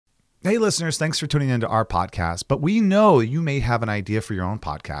Hey, listeners, thanks for tuning into our podcast. But we know you may have an idea for your own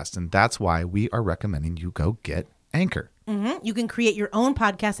podcast, and that's why we are recommending you go get Anchor. Mm-hmm. You can create your own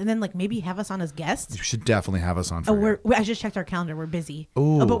podcast and then maybe have us on as guests. You should definitely have us on for I just checked our calendar. We're busy.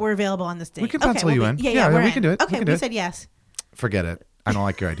 Ooh. But we're available on this day. We can pencil you in. Yeah, we can do it. Okay, we said yes. Forget it. I don't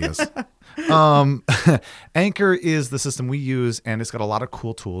like your ideas. Anchor is the system we use, and it's got a lot of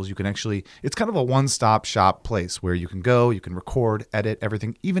cool tools. You can it's kind of a one-stop shop place where you can go, you can record, edit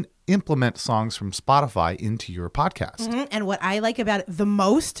everything, even implement songs from Spotify into your podcast. Mm-hmm. And what I like about it the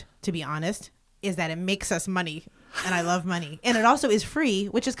most, to be honest, is that it makes us money. And I love money. And it also is free,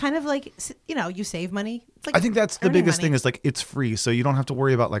 which is kind of like, you save money. It's like I think that's the biggest money. thing is it's free. So you don't have to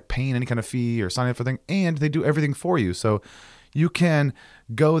worry about paying any kind of fee or signing up for thing. And they do everything for you. So you can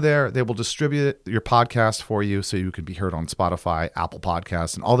go there. They will distribute your podcast for you so you can be heard on Spotify, Apple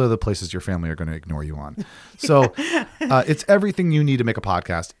Podcasts, and all the other places your family are going to ignore you on. So it's everything you need to make a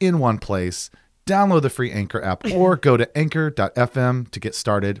podcast in one place. Download the free Anchor app or go to anchor.fm to get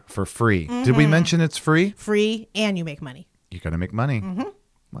started for free. Mm-hmm. Did we mention it's free? Free, and you make money. You're going to make money. Mm-hmm.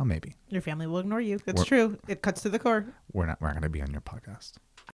 Well, maybe. Your family will ignore you. That's true. It cuts to the core. We're not going to be on your podcast.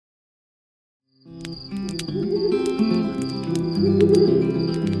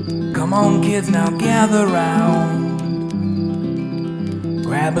 Come on, kids, now gather round.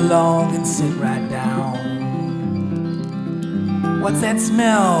 Grab along and sit right down. What's that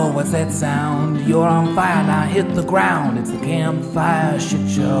smell? What's that sound? You're on fire, now hit the ground. It's the Campfire Shit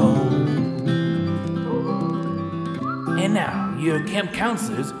Show. And now, your camp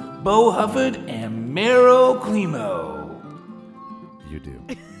counselors, Bo Hufford and Meryl Climo. You do.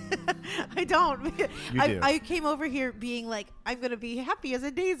 I don't. You do. I came over here being like, I'm going to be happy as a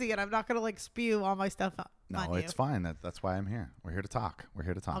daisy and I'm not going to spew all my stuff on No, you. it's fine. That's why I'm here. We're here to talk.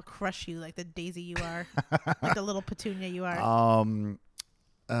 I'll crush you like the daisy you are. Like the little petunia you are.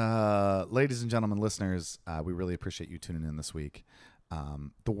 Ladies and gentlemen, listeners, we really appreciate you tuning in this week.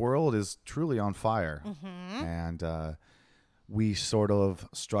 The world is truly on fire. Mm-hmm. And we sort of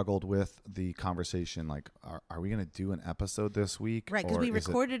struggled with the conversation, are we going to do an episode this week? Right, because we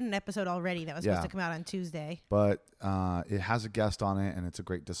recorded an episode already that was supposed to come out on Tuesday. But it has a guest on it, and it's a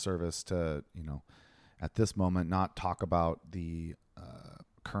great disservice to, at this moment, not talk about the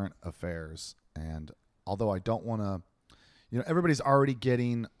current affairs. And although I don't want to, everybody's already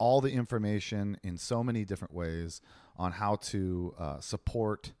getting all the information in so many different ways on how to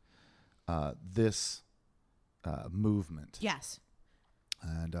support this movement. Yes.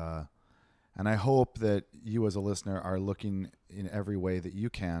 And I hope that you as a listener are looking in every way that you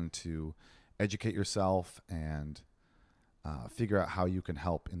can to educate yourself and figure out how you can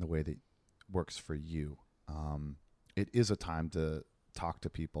help in the way that works for you. It is a time to talk to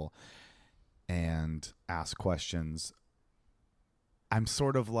people and ask questions. I'm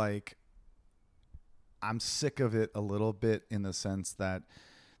sort of I'm sick of it a little bit in the sense that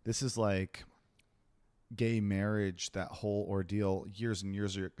this is like gay marriage, that whole ordeal years and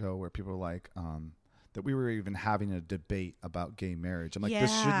years ago where people were that we were even having a debate about gay marriage. I'm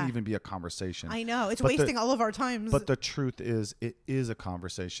this shouldn't even be a conversation. I know. It's wasting all of our time. But the truth is, it is a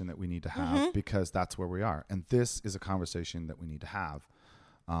conversation that we need to have because that's where we are. And this is a conversation that we need to have.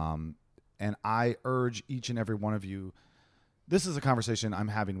 And I urge each and every one of you, this is a conversation I'm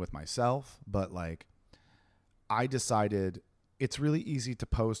having with myself, but I decided it's really easy to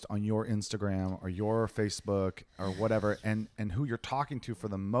post on your Instagram or your Facebook or whatever. And who you're talking to for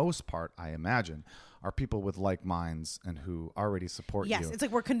the most part, I imagine, are people with like minds and who already support you. Yes, it's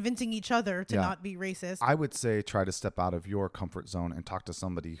we're convincing each other to not be racist. I would say try to step out of your comfort zone and talk to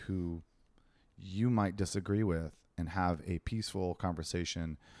somebody who you might disagree with and have a peaceful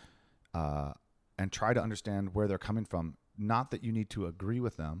conversation and try to understand where they're coming from. Not that you need to agree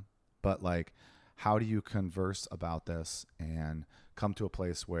with them, but how do you converse about this and come to a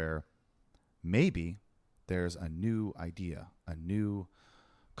place where maybe there's a new idea, a new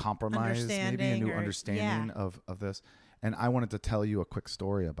compromise, maybe a new understanding of this. And I wanted to tell you a quick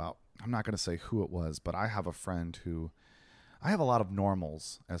story about, I'm not going to say who it was, but I have a friend who, I have a lot of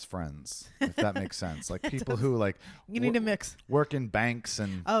normals as friends, if that makes sense. People who you need to mix, work in banks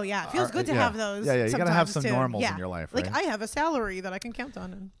and it feels good to have those. Yeah, you got to have some too. normals in your life, right? I have a salary that I can count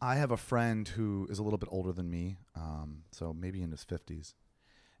on. I have a friend who is a little bit older than me, so maybe in his 50s,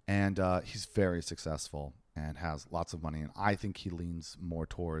 and he's very successful and has lots of money, and I think he leans more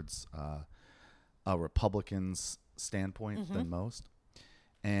towards a Republican's standpoint than most.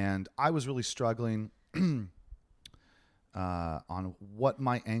 And I was really struggling on what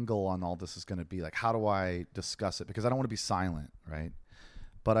my angle on all this is going to be. How do I discuss it? Because I don't want to be silent, right?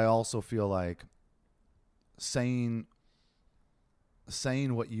 But I also feel like saying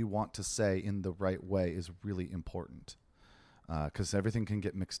saying what you want to say in the right way is really important, because everything can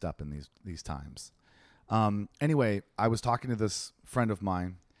get mixed up in these times. Anyway, I was talking to this friend of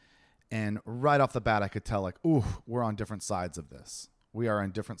mine, and right off the bat, I could tell, like, ooh, we're on different sides of this. We are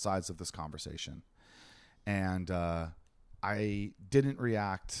on different sides of this conversation. And I didn't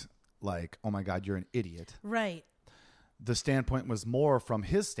react like, oh my God, you're an idiot. Right. The standpoint was more from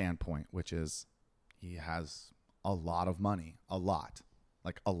his standpoint, which is he has a lot of money, a lot.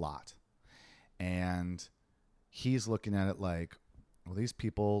 And he's looking at it like, well, these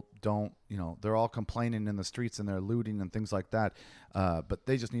people don't, they're all complaining in the streets and they're looting and things like that. But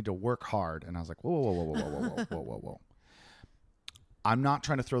they just need to work hard. And I was like, whoa. I'm not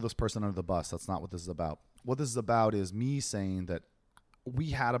trying to throw this person under the bus. That's not what this is about. What this is about is me saying that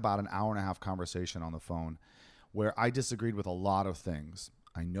we had about an hour and a half conversation on the phone where I disagreed with a lot of things.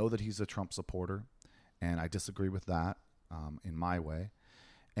 I know that he's a Trump supporter, and I disagree with that in my way.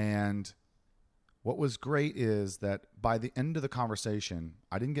 And what was great is that by the end of the conversation,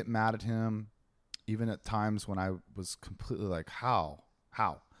 I didn't get mad at him, even at times when I was completely like, how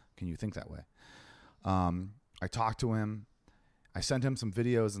can you think that way? I talked to him. I sent him some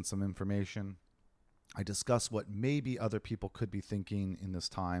videos and some information. I discussed what maybe other people could be thinking in this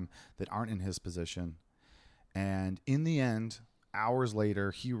time that aren't in his position. And in the end, hours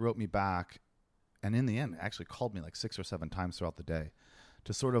later, he wrote me back. And in the end, actually called me like 6 or 7 times throughout the day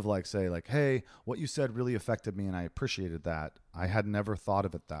to sort of like say like, hey, what you said really affected me and I appreciated that. I had never thought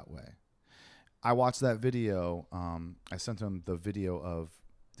of it that way. I watched that video. I sent him the video of,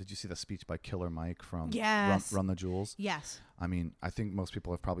 did you see the speech by Killer Mike from Run the Jewels? Yes. I mean, I think most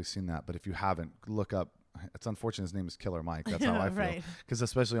people have probably seen that, but if you haven't, look up. It's unfortunate his name is Killer Mike. That's how I feel. Right. Because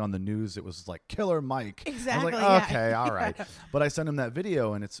especially on the news, it was like Killer Mike. Exactly. I was like, okay, all right. But I sent him that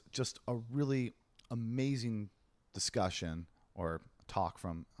video, and it's just a really amazing discussion or talk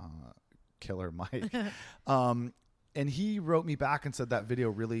from Killer Mike. And he wrote me back and said that video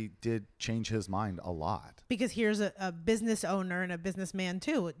really did change his mind a lot. Because here's a business owner and a businessman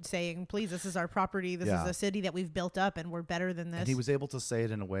too saying, please, this is our property. This is a city that we've built up and we're better than this. And he was able to say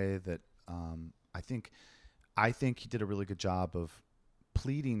it in a way that I think he did a really good job of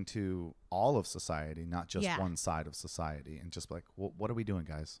pleading to all of society, not just one side of society, and just like, well, what are we doing,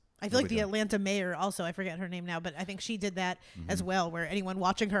 guys? I feel like the Atlanta mayor also, I forget her name now, but I think she did that as well, where anyone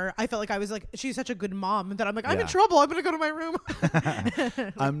watching her, I felt like I was like, she's such a good mom that I'm like, I'm in trouble. I'm going to go to my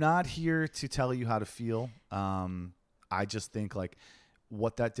room. I'm not here to tell you how to feel. I just think like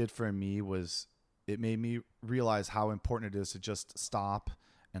what that did for me was it made me realize how important it is to just stop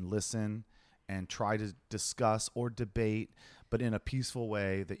and listen and try to discuss or debate, but in a peaceful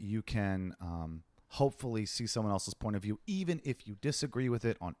way that you can hopefully see someone else's point of view, even if you disagree with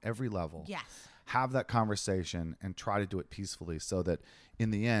it on every level. Yes. Have that conversation and try to do it peacefully so that in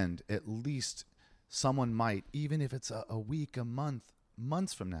the end, at least someone might, even if it's a week, a month,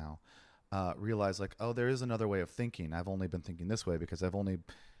 months from now, realize like, oh, there is another way of thinking. I've only been thinking this way because I've only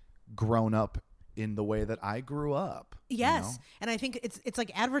grown up in the way that I grew up. Yes. And I think it's like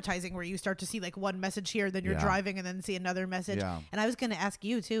advertising where you start to see like one message here, then you're driving and then see another message. Yeah. And I was going to ask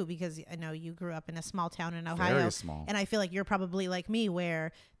you too, because I know you grew up in a small town in Ohio. Very small. And I feel like you're probably like me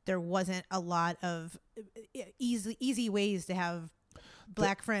where there wasn't a lot of easy ways to have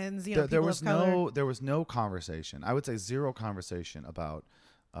black friends, there was no conversation. I would say zero conversation about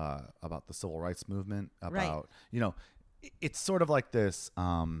the civil rights movement, about, it's sort of like this,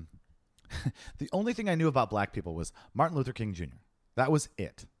 the only thing I knew about black people was Martin Luther King Jr. That was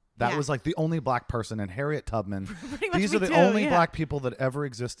it. That was like the only black person, and Harriet Tubman. These are the only black people that ever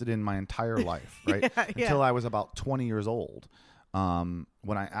existed in my entire life, right? Until I was about 20 years old,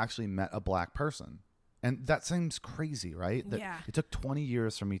 when I actually met a black person. And that seems crazy, right? That it took 20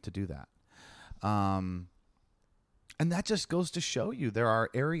 years for me to do that. And that just goes to show you there are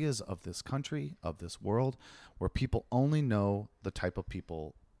areas of this country, of this world, where people only know the type of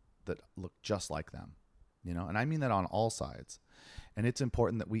people that look just like them, and I mean that on all sides. And it's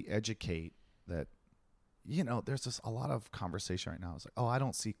important that we educate that, there's just a lot of conversation right now. It's like, oh, I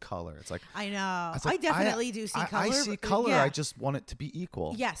don't see color. It's like, I know. I definitely do see color. I see color. I just want it to be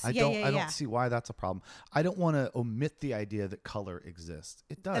equal. Yes. I don't see why that's a problem. I don't want to omit the idea that color exists.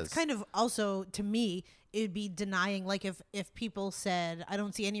 It does. That's kind of also, to me, it'd be denying, like if people said, I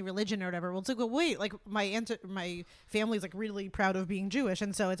don't see any religion or whatever. Well, it's like, well, wait, like my family's like really proud of being Jewish.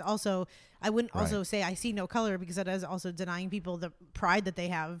 And so it's also, I wouldn't also say I see no color, because that is also denying people the pride that they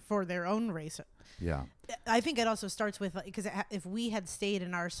have for their own race. Yeah. I think it also starts with, because if we had stayed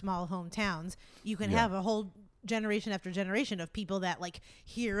in our small hometowns, you can have a whole generation after generation of people that like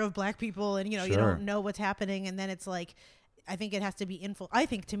hear of black people and, you don't know what's happening. And then it's like, I think it has to be I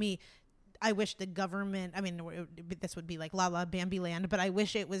think, to me, I wish the government, I mean, this would be like La La Bambi land, but I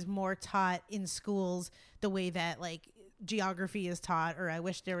wish it was more taught in schools the way that like geography is taught, or I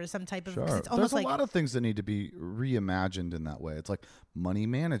wish there was some type of, 'cause Sure. it's almost There's a like, lot of things that need to be reimagined in that way. It's like money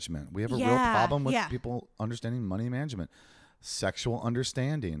management. We have a real Yeah, problem with yeah. people understanding money management, sexual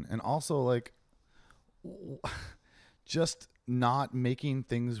understanding, and also like just not making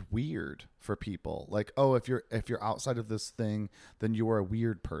things weird for people. Like, oh, if you're outside of this thing, then you are a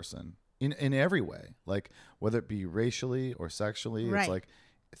weird person in every way. Like whether it be racially or sexually, Right. it's like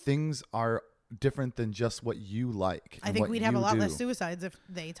things are different than just what you like. I and think what we'd have a you lot do. less suicides if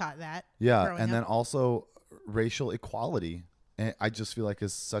they taught that. Yeah, growing and then up. also racial equality. And I just feel like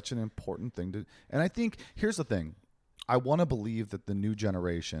is such an important thing to. And I think here's the thing, I want to believe that the new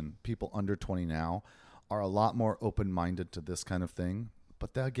generation, people under 20 now, are a lot more open-minded to this kind of thing.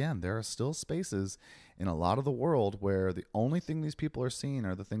 But again, there are still spaces in a lot of the world where the only thing these people are seeing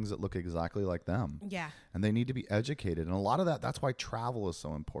are the things that look exactly like them. Yeah. And they need to be educated. And a lot of that's why travel is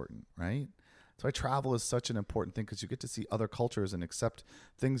so important, right? That's why travel is such an important thing, because you get to see other cultures and accept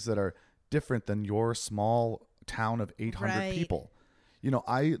things that are different than your small town of 800 Right. people. You know,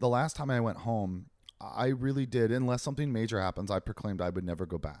 the last time I went home, I really did, unless something major happens, I proclaimed I would never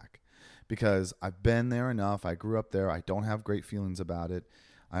go back, because I've been there enough. I grew up there. I don't have great feelings about it.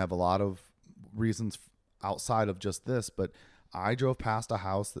 I have a lot of reasons outside of just this, but I drove past a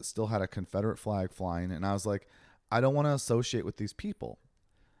house that still had a Confederate flag flying, and I was like, I don't want to associate with these people.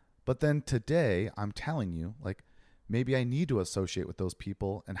 But then today, I'm telling you, like, maybe I need to associate with those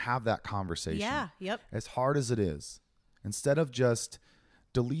people and have that conversation. Yeah. Yep. As hard as it is, instead of just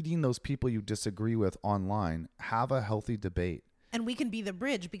deleting those people you disagree with online, have a healthy debate. And we can be the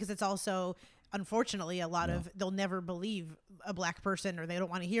bridge, because it's also, unfortunately, a lot of, they'll never believe a black person, or they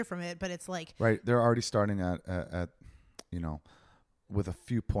don't want to hear from it. But it's like, Right? They're already starting at you know, with a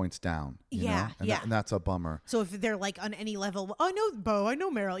few points down. You Yeah, know? And yeah. and that's a bummer. so if they're like on any level, oh, I know Bo, I know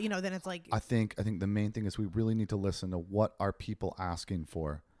Meryl, then it's like, I think the main thing is we really need to listen to what are people asking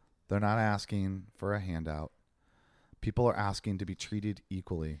for. They're not asking for a handout. People are asking to be treated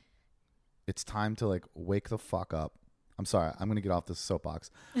equally. It's time to like wake the fuck up. I'm sorry, I'm gonna get off this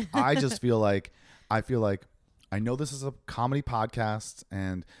soapbox. I just feel like I know this is a comedy podcast,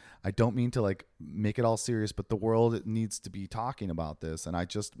 and I don't mean to like make it all serious, but the world needs to be talking about this. And I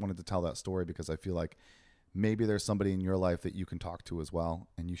just wanted to tell that story because I feel like maybe there's somebody in your life that you can talk to as well,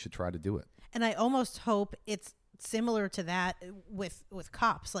 and you should try to do it. and I almost hope it's similar to that with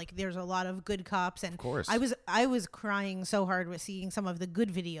cops. Like, there's a lot of good cops, and Of course. I was crying so hard with seeing some of the good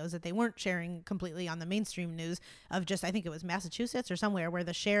videos that they weren't sharing completely on the mainstream news of just, I think it was Massachusetts or somewhere, where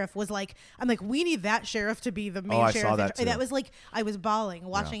the sheriff was like, I'm like, we need that sheriff to be the main I sheriff. saw that too. That was like, I was bawling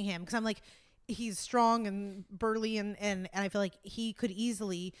watching him, because I'm like, he's strong and burly, and I feel like he could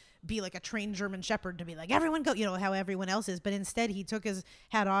easily be like a trained German shepherd to be like, everyone go, how everyone else is. But instead he took his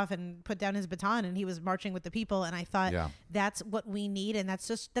hat off and put down his baton, and he was marching with the people. And I thought, Yeah. that's what we need. And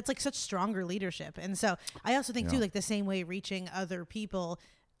that's like such stronger leadership. And so I also think too, like the same way reaching other people,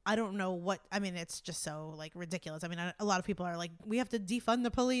 I don't know what, I mean, it's just so like ridiculous. I mean, a lot of people are like, we have to defund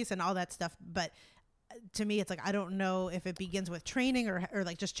the police and all that stuff. But to me, it's like, I don't know if it begins with training or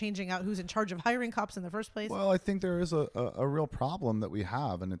like just changing out who's in charge of hiring cops in the first place. Well, I think there is a real problem that we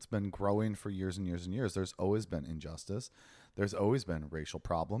have, and it's been growing for years and years and years. There's always been injustice. There's always been racial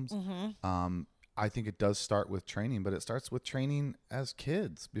problems. I think it does start with training, but it starts with training as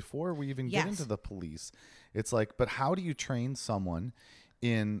kids before we even get Yes. into the police. It's like, but how do you train someone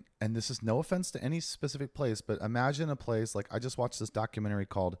in, and this is no offense to any specific place, but imagine a place like, I just watched this documentary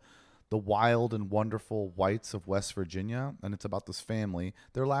called The Wild and Wonderful Whites of West Virginia, and it's about this family.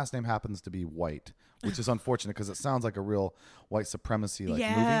 Their last name happens to be White, which is unfortunate because it sounds like a real white supremacy like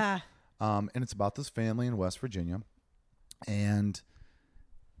movie. And it's about this family in West Virginia, and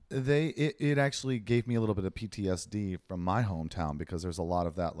it actually gave me a little bit of PTSD from my hometown, because there's a lot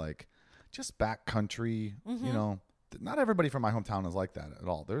of that, like, just backcountry. You know, not everybody from my hometown is like that at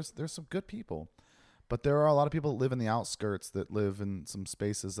all. There's some good people. But there are a lot of people that live in the outskirts, that live in some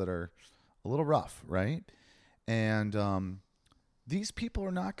spaces that are a little rough, right? And these people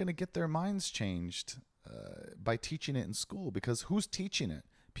are not going to get their minds changed by teaching it in school, because who's teaching it?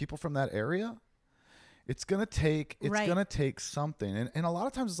 People from that area? It's going to take something. And a lot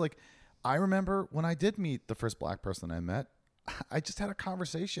of times it's like, I remember when I did meet the first black person I met, I just had a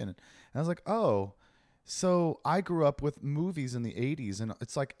conversation, and I was like, oh, so I grew up with movies in the 80s, and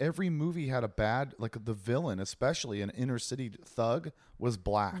it's like every movie had a bad, like the villain, especially an inner city thug, was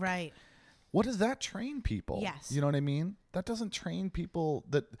black. Right. What does that train people? Yes. You know what I mean? That doesn't train people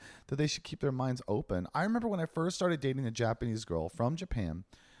that they should keep their minds open. I remember when I first started dating a Japanese girl from Japan,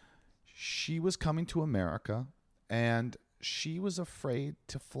 she was coming to America and she was afraid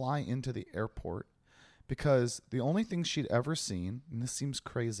to fly into the airport because the only thing she'd ever seen, and this seems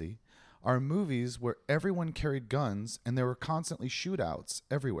crazy, are movies where everyone carried guns and there were constantly shootouts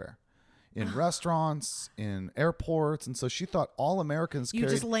everywhere. In restaurants, in airports, and so she thought all Americans You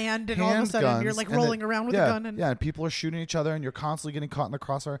carried just land and all of a sudden you're handguns, like and rolling around with a gun. And people are shooting each other and you're constantly getting caught in the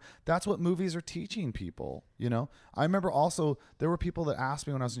crossfire. That's what movies are teaching people, you know? I remember also there were people that asked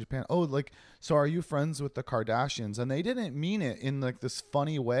me when I was in Japan, oh, like, so are you friends with the Kardashians? And they didn't mean it in like this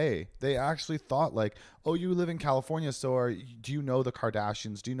funny way. They actually thought like, oh, you live in California, so do you know the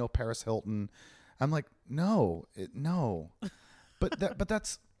Kardashians? Do you know Paris Hilton? I'm like, no. But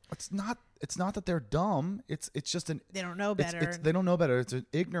that's it's not that they're dumb. It's just They don't know better. They don't know better. It's an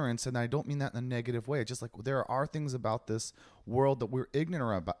ignorance, and I don't mean that in a negative way. It's just like there are things about this world that we're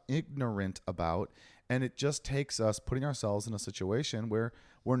ignorant about, and it just takes us putting ourselves in a situation where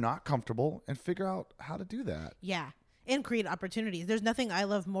we're not comfortable and figure out how to do that. Yeah. And create opportunities. There's nothing I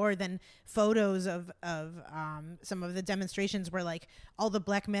love more than photos of some of the demonstrations where like all the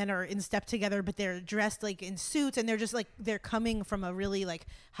black men are in step together, but they're dressed like in suits and they're just like they're coming from a really like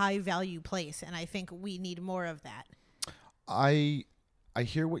high value place. And I think we need more of that. I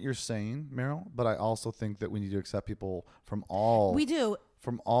hear what you're saying, Meryl, but I also think that we need to accept people from all. We do.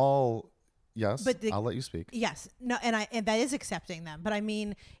 From all. Yes, but I'll let you speak. Yes, no, and that is accepting them. But I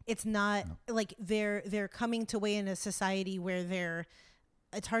mean, it's not like they're coming to way in a society where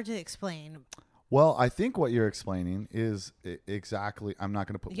it's hard to explain. Well, I think what you're explaining is exactly. I'm not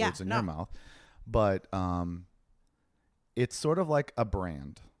going to put words in your mouth, but it's sort of like a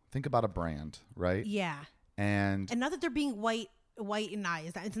brand. Think about a brand, right? Yeah, and not that they're being white in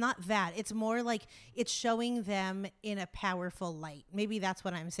eyes. It's not that. It's more like it's showing them in a powerful light. Maybe that's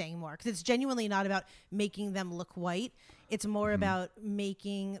what I'm saying more, because it's genuinely not about making them look white. It's more about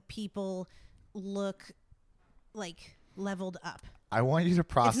making people look like leveled up. I want you to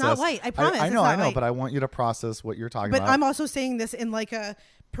process. It's not white. I promise. I know, white. but I want you to process what you're talking about. But I'm also saying this in like a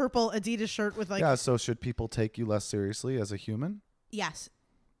purple Adidas shirt with like. Yeah. So should people take you less seriously as a human? Yes.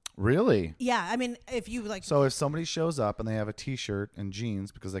 Really? Yeah, I mean, if you like. So if somebody shows up and they have a T-shirt and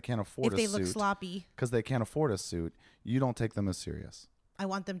jeans because they can't afford a suit, if they look sloppy, because they can't afford a suit, you don't take them as serious. I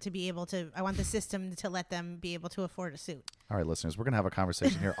want them to be able to. I want the system to let them be able to afford a suit. All right, listeners, we're gonna have a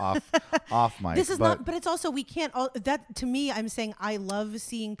conversation here off mic. This is not, but it's also we can't. That to me, I'm saying I love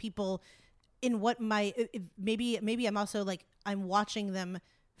seeing people in what maybe I'm also like I'm watching them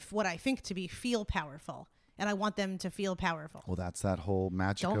what I think to be feel powerful. And I want them to feel powerful. Well, that's that whole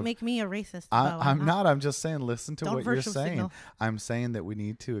magic. Don't make me a racist. I'm not. I'm just saying, listen to what you're saying. Signal. I'm saying that we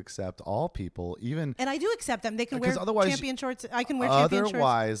need to accept all people, even. And I do accept them. They can wear champion shorts. I can wear champion shorts.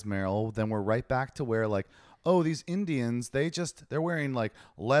 Otherwise, Meryl, then we're right back to where like, oh, these Indians, they're wearing like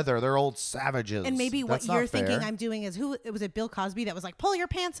leather. They're old savages. And maybe that's what you're thinking I'm doing is was it Bill Cosby that was like, pull your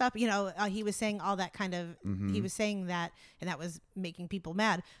pants up. You know, he was saying all that kind of, he was saying that, and that was making people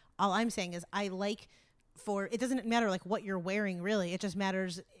mad. All I'm saying is I like it doesn't matter like what you're wearing really. It just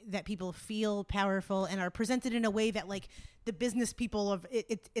matters that people feel powerful and are presented in a way that like the business people of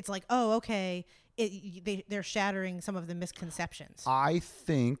it's like, oh, okay. They're shattering some of the misconceptions. I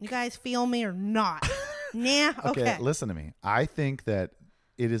think you guys feel me or not? Nah. Okay. Listen to me. I think that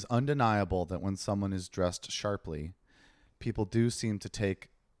it is undeniable that when someone is dressed sharply, people do seem to take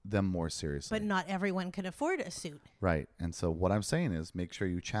them more seriously. But not everyone can afford a suit. Right. And so what I'm saying is make sure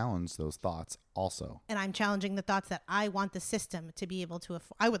you challenge those thoughts also. And I'm challenging the thoughts that I want the system to be able to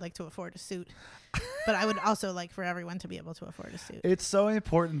afford. I would like to afford a suit, but I would also like for everyone to be able to afford a suit. It's so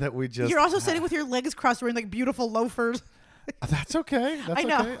important that we just... You're also sitting with your legs crossed wearing like beautiful loafers. That's okay. I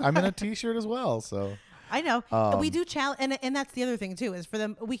know. Okay. I'm in a t-shirt as well, so... I know. We do challenge, and that's the other thing too, is for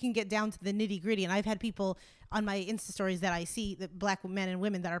them, we can get down to the nitty gritty. And I've had people on my Insta stories that I see, that black men and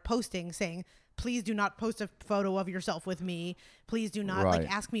women that are posting saying, please do not post a photo of yourself with me. Please do not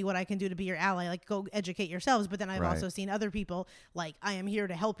like ask me what I can do to be your ally. Like go educate yourselves. But then I've also seen other people like, I am here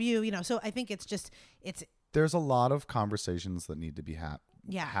to help you, you know? So I think there's a lot of conversations that need to be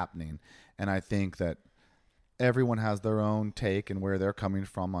happening. And I think that everyone has their own take and where they're coming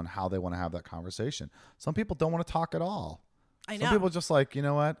from on how they want to have that conversation. Some people don't want to talk at all. I know. Some people just like, you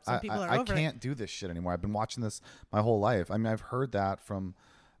know what? I can't do this shit anymore. I've been watching this my whole life. I mean, I've heard that from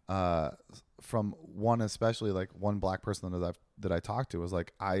one, especially like one black person that I talked to was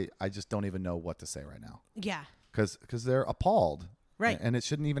like, I just don't even know what to say right now. Yeah. Because they're appalled. Right. And it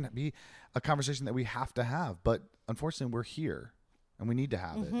shouldn't even be a conversation that we have to have. But unfortunately, we're here and we need to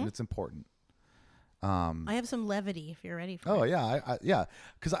have it. And it's important. I have some levity if you're ready for Oh it. yeah, yeah,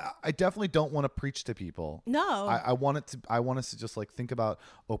 because I definitely don't want to preach to people. No. I want us to just like think about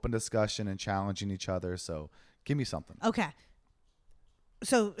open discussion and challenging each other. So give me something. Okay.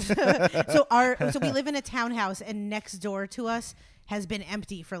 So we live in a townhouse, and next door to us has been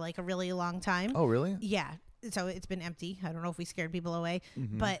empty for like a really long time. Oh really? Yeah. So it's been empty. I don't know if we scared people away,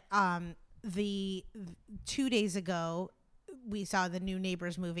 but the 2 days ago we saw the new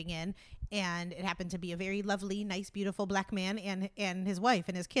neighbors moving in, and it happened to be a very lovely, nice, beautiful black man and his wife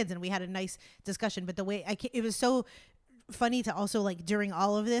and his kids, and we had a nice discussion. But the way it was so funny to also like during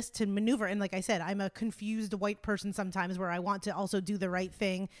all of this to maneuver, and like I said, I'm a confused white person sometimes where I want to also do the right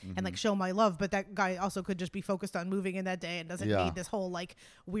thing and like show my love, but that guy also could just be focused on moving in that day and doesn't need this whole like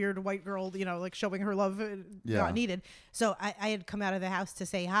weird white girl, you know, like showing her love not needed. So I had come out of the house to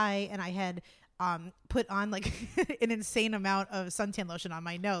say hi, and I had put on like an insane amount of suntan lotion on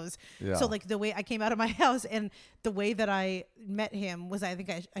my nose. Yeah. So like the way I came out of my house and the way that I met him was I think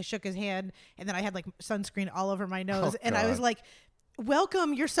I shook his hand, and then I had like sunscreen all over my nose. And I was like,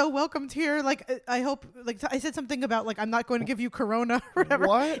 welcome, you're so welcomed here. Like, I hope, like I said something about like, I'm not going to give you Corona or whatever.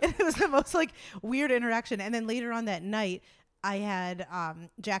 What? And it was the most like weird interaction. And then later on that night, I had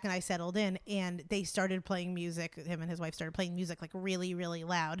Jack and I settled in, and they started playing music. Him and his wife started playing music like really, really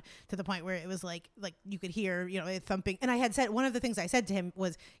loud, to the point where it was like you could hear, you know, it thumping. And I had said, one of the things I said to him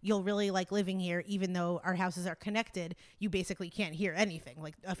was, you'll really like living here, even though our houses are connected. You basically can't hear anything.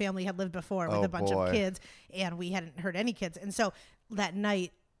 Like a family had lived before with a bunch of kids, and we hadn't heard any kids. And so that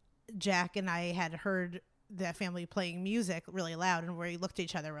night, Jack and I had heard that family playing music really loud, and we looked at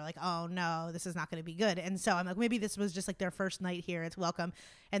each other, we're like, oh no, this is not going to be good. And so I'm like, maybe this was just like their first night here, it's welcome.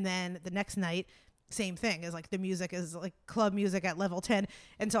 And then the next night, same thing, is like the music is like club music at level 10.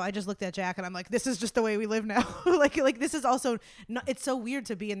 And so I just looked at Jack and I'm like, this is just the way we live now. like this is also not, it's so weird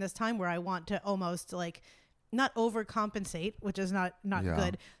to be in this time where I want to almost like not overcompensate, which is not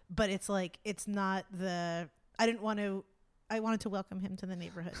good, but it's like, it's not the, I wanted to welcome him to the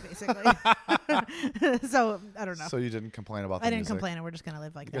neighborhood, basically. So I don't know. So you didn't complain about the I didn't music? complain, and we're just going to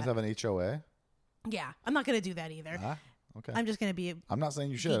live like You guys that. have an HOA? Yeah. I'm not going to do that either. Okay. I'm just going to be a I'm not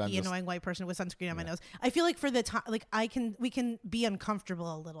saying you should. I'm geeky, just, annoying white person with sunscreen on my nose. I feel like for the time, like we can be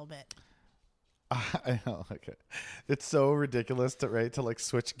uncomfortable a little bit. I know. Okay. It's so ridiculous to like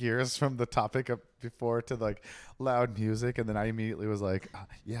switch gears from the topic of before to like loud music. And then I immediately was like,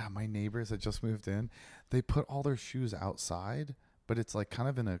 yeah, my neighbors that just moved in, they put all their shoes outside, but it's like kind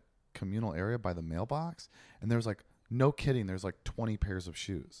of in a communal area by the mailbox. And there's like, no kidding, there's like 20 pairs of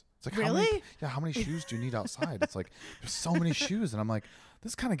shoes. It's like, really? How many shoes do you need outside? It's like, there's so many shoes. And I'm like,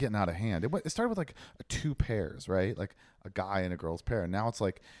 this is kind of getting out of hand. It started with like 2 pairs, right? Like a guy and a girl's pair. And now it's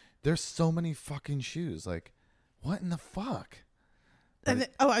like, there's so many fucking shoes. Like, what in the fuck? And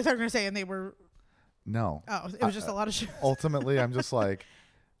I thought you were going to say, and they were. No. Oh, it was just a lot of shoes. Ultimately, I'm just like.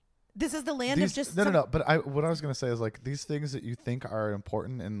 This is the land of just. No. But what I was going to say is like these things that you think are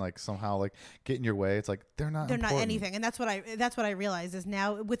important and like somehow like get in your way. It's like they're not anything. And that's what I realized is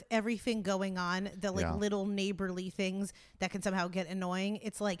now with everything going on, the like little neighborly things that can somehow get annoying.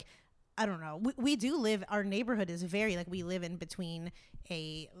 It's like, I don't know. We do live, our neighborhood is very like, we live in between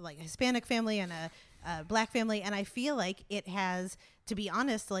a like Hispanic family and a black family. And I feel like it has, to be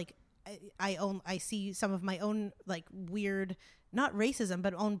honest, like I see some of my own like weird, not racism,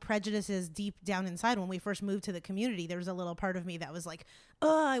 but own prejudices deep down inside. When we first moved to the community, there was a little part of me that was like,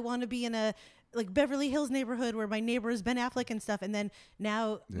 oh, I want to be in a like Beverly Hills neighborhood where my neighbor is Ben Affleck and stuff. And then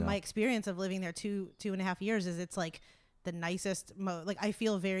now my experience of living there 2.5 years is it's like the nicest like I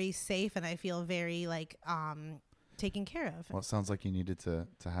feel very safe, and I feel very like taken care of. Well, it sounds like you needed to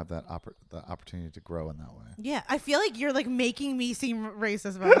have that the opportunity to grow in that way. Yeah, I feel like you're like making me seem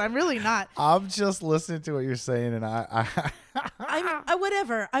racist, but I'm really not. I'm just listening to what you're saying, and I'm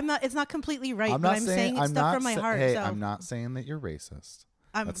whatever. I'm not. It's not completely right, I'm but not I'm saying it's stuff from my heart. Hey, so. I'm not saying that you're racist.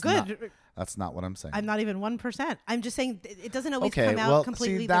 I'm That's good. That's not what I'm saying. I'm not even 1%. I'm just saying it doesn't always okay, come out well,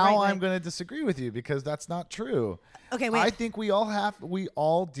 completely see, the now right way. I'm going to disagree with you because that's not true. Okay, wait. I think we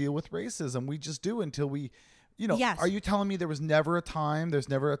all deal with racism. We just do until we, Yes. Are you telling me there's never a time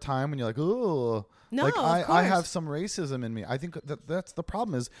when you're like, oh, no, like of I course. have some racism in me. I think that's the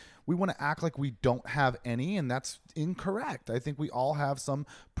problem is we want to act like we don't have any, and that's incorrect. I think we all have some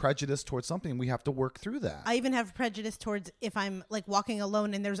prejudice towards something. We have to work through that. I even have prejudice towards if I'm like walking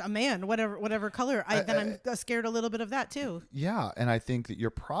alone and there's a man, whatever color, then I'm scared a little bit of that too. Yeah, and I think that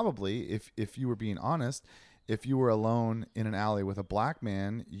you're probably, if you were being honest, if you were alone in an alley with a black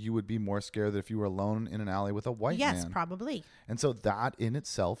man, you would be more scared than if you were alone in an alley with a white man. Yes, probably. And so that in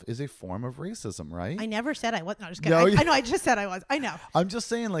itself is a form of racism, right? I never said I was. No, just kidding. No, I know. I just said I was. I know. I'm just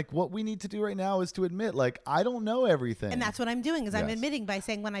saying, like, what we need to do right now is to admit, like, I don't know everything. And that's what I'm doing, is I'm Yes. admitting by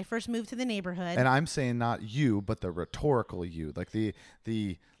saying when I first moved to the neighborhood. And I'm saying not you, but the rhetorical you, like the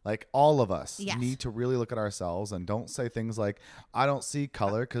like all of us Yes. need to really look at ourselves and don't say things like, I don't see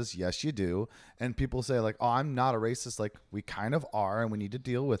color, because yes, you do. And people say like, oh, I'm not a racist. Like, we kind of are, and we need to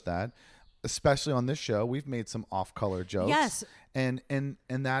deal with that. Especially on this show, we've made some off-color jokes. Yes. And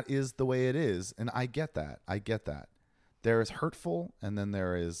that is the way it is. And I get that. There is hurtful, and then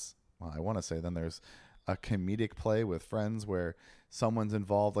there is, well, I want to say then there's a comedic play with friends where someone's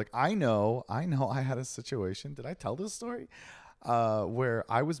involved. Like, I know I had a situation. Did I tell this story? Where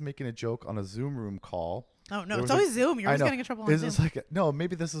I was making a joke on a Zoom room call. Oh no, There it's was always Zoom. You're I always know. getting in trouble on Is Zoom. this like no?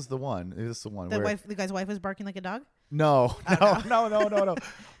 Maybe this is the one. This is the one. where, The guy's wife was barking like a dog. No.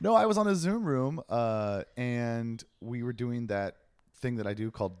 No, I was on a Zoom room, and we were doing that thing that I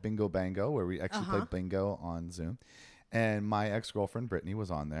do called Bingo Bango, where we actually play bingo on Zoom. And my ex-girlfriend Brittany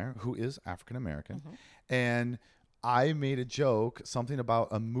was on there, who is African American, and I made a joke, something about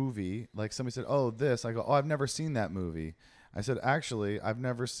a movie. Like, somebody said, "Oh, this." I go, "Oh, I've never seen that movie." I said, "Actually, I've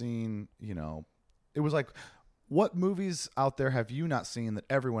never seen." It was like, what movies out there have you not seen that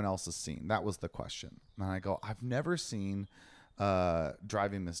everyone else has seen? That was the question. And I go, "I've never seen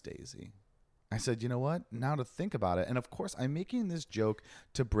Driving Miss Daisy." I said, you know what? Now to think about it. And of course, I'm making this joke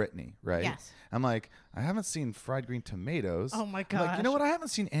to Brittany, right? Yes. I'm like, I haven't seen Fried Green Tomatoes. Oh, my I'm like, you know gosh. what? I haven't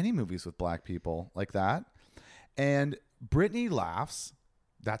seen any movies with black people like that. And Brittany laughs.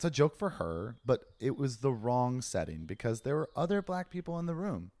 That's a joke for her, but it was the wrong setting because there were other black people in the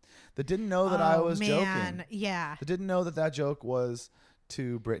room that didn't know that I was joking. Yeah. That didn't know that joke was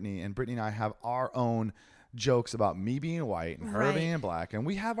to Brittany. And Brittany and I have our own jokes about me being white and her Right. being black, and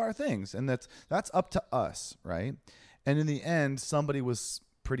we have our things, and that's up to us, right? And in the end, somebody was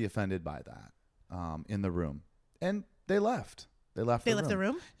pretty offended by that in the room, and they left. They left the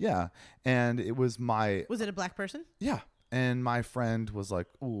room. Yeah. And it was Was it a black person? yeah. And my friend was like,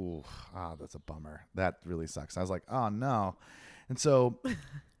 ooh, that's a bummer. That really sucks. I was like, oh, no. And so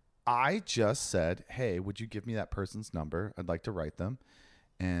I just said, hey, would you give me that person's number? I'd like to write them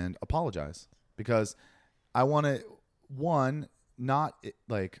and apologize, because I want to, one, not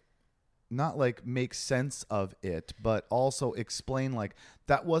make sense of it, but also explain like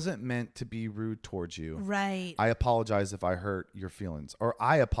that wasn't meant to be rude towards you. Right. I apologize if I hurt your feelings, or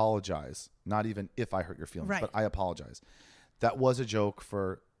I apologize, not even if I hurt your feelings, Right. but I apologize. That was a joke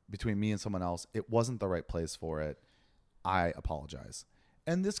between me and someone else. It wasn't the right place for it. I apologize.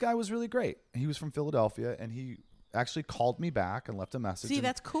 And this guy was really great. He was from Philadelphia, and he actually called me back and left a message. See,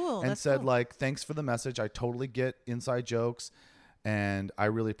 that's cool. And That's said cool. like, thanks for the message. I totally get inside jokes, and I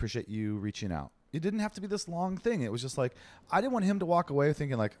really appreciate you reaching out. It didn't have to be this long thing. It was just like, I didn't want him to walk away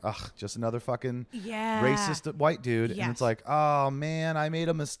thinking like, ugh, just another fucking Yeah. racist white dude. Yes. And it's like, oh man, I made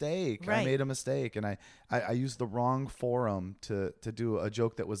a mistake. Right. I made a mistake. And I used the wrong forum to do a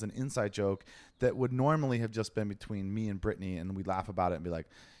joke that was an inside joke that would normally have just been between me and Brittany. And we'd laugh about it and be like,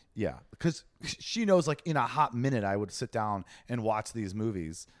 yeah, because she knows like in a hot minute, I would sit down and watch these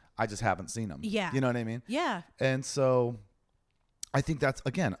movies. I just haven't seen them. Yeah. You know what I mean? Yeah. And so I think that's,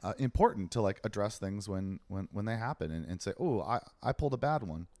 again, important to like address things when they happen and say, oh, I pulled a bad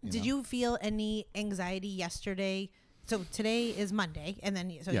one. Did you feel any anxiety yesterday? So today is Monday, and then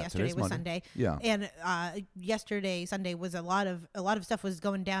yesterday today's was Monday. Sunday. Yeah. And yesterday, Sunday, was a lot of stuff was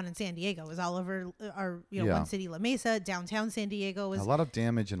going down in San Diego. It was all over our Yeah. one city, La Mesa, downtown San Diego was a lot of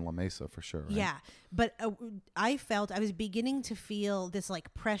damage in La Mesa for sure. Right? Yeah, but I was beginning to feel this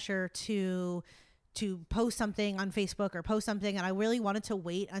like pressure to post something on Facebook or post something, and I really wanted to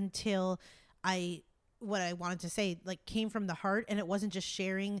wait until what I wanted to say like came from the heart, and it wasn't just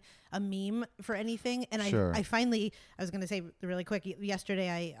sharing a meme for anything. And Sure. I finally, I was going to say really quick,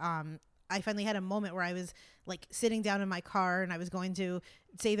 yesterday I finally had a moment where I was like sitting down in my car and I was going to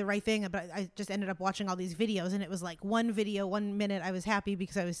say the right thing, but I just ended up watching all these videos, and it was like one video, 1 minute I was happy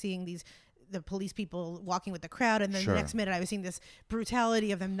because I was seeing the police people walking with the crowd, and then Sure. the next minute I was seeing this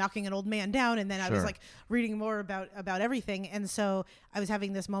brutality of them knocking an old man down, and then I was Sure. like reading more about everything. And so I was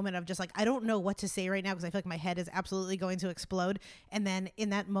having this moment of just like, I don't know what to say right now because I feel like my head is absolutely going to explode. And then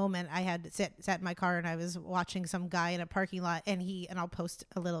in that moment I had sat in my car and I was watching some guy in a parking lot, and I'll post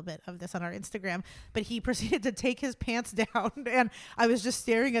a little bit of this on our Instagram, but he proceeded to take his pants down, and I was just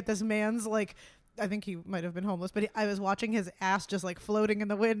staring at this man's like I think he might have been homeless, but I was watching his ass just like floating in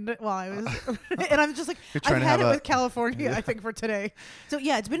the wind while I was, and I'm just like, I've had it with California, I think, for today. So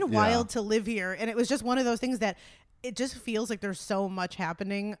yeah, it's been wild to live here, and it was just one of those things that it just feels like there's so much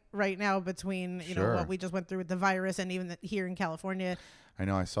happening right now between you know what we just went through with the virus and even here in California. I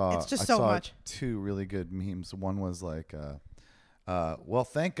know. I saw. It's just so much. 2 really good memes. One was like, well,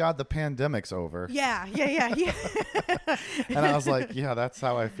 thank God the pandemic's over. Yeah. And I was like, yeah, that's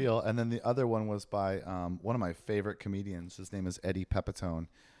how I feel. And then the other one was by one of my favorite comedians. His name is Eddie Pepitone,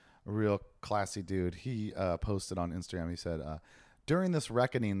 a real classy dude. He posted on Instagram. He said, during this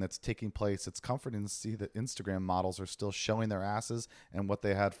reckoning that's taking place, it's comforting to see that Instagram models are still showing their asses and what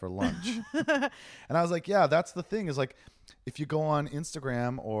they had for lunch. And I was like, yeah, that's the thing is like, if you go on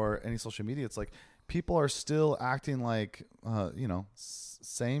Instagram or any social media, it's like people are still acting like,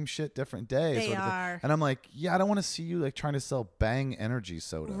 same shit, different day. They are. And I'm like, yeah, I don't want to see you like trying to sell Bang energy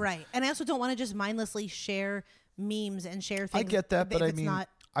soda. Right. And I also don't want to just mindlessly share memes and share things. I get that, but I mean, not...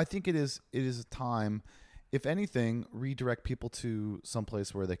 I think it is a time, if anything, redirect people to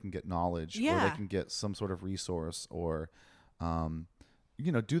someplace where they can get knowledge or they can get some sort of resource or,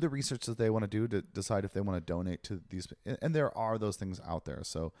 do the research that they want to do to decide if they want to donate to these. And there are those things out there.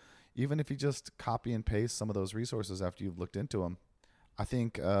 So even if you just copy and paste some of those resources after you've looked into them, I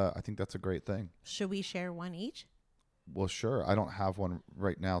think that's a great thing. Should we share one each? Well, sure. I don't have one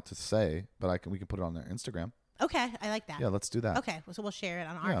right now to say, but we can put it on their Instagram. Okay, I like that. Yeah, let's do that. Okay, so we'll share it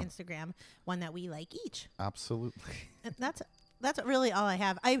on our Instagram, one that we like each. Absolutely. That's really all I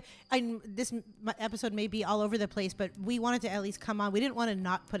have. This episode may be all over the place, but we wanted to at least come on. We didn't want to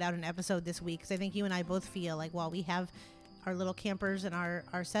not put out an episode this week because I think you and I both feel like while we have our little campers and our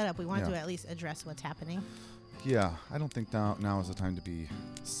setup, we wanted to at least address what's happening. Yeah, I don't think now is the time to be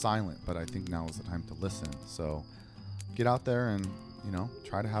silent, but I think now is the time to listen. So get out there and,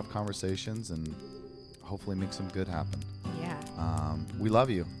 try to have conversations and hopefully make some good happen. Yeah. We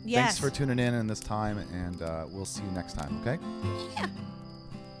love you. Yes. Thanks for tuning in this time, and we'll see you next time, okay? Yeah.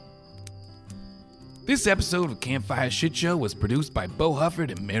 This episode of Campfire Shit Show was produced by Bo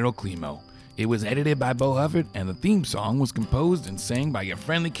Hufford and Meryl Climo. It was edited by Bo Hufford, and the theme song was composed and sang by your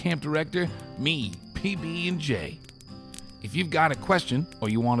friendly camp director, me, PB&J. If you've got a question or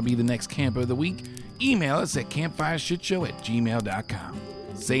you want to be the next camper of the week, email us at campfireshitshow@gmail.com.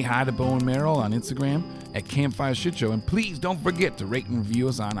 Say hi to Bo and Meryl on Instagram at Campfire Shit Show, and please don't forget to rate and review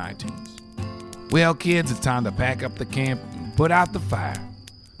us on iTunes. Well, kids, it's time to pack up the camp and put out the fire.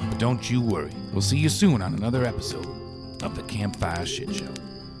 But don't you worry, we'll see you soon on another episode of the Campfire Shit Show.